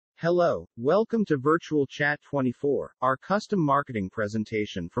Hello, welcome to Virtual Chat-24. Our custom marketing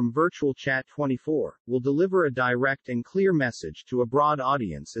presentation from Virtual Chat-24 will deliver a direct and clear message to a broad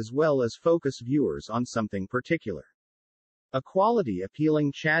audience as well as focus viewers on something particular. A quality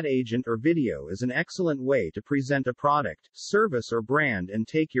appealing chat agent or video is an excellent way to present a product, service or brand and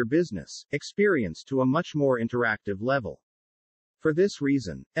take your business experience to a much more interactive level. For this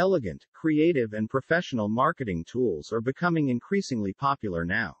reason, elegant, creative and professional marketing tools are becoming increasingly popular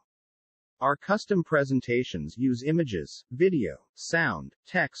now. Our custom presentations use images, video, sound,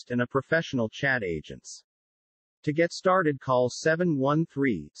 text and a professional chat agents. To get started, call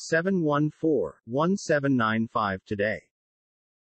 713-714-1795 today.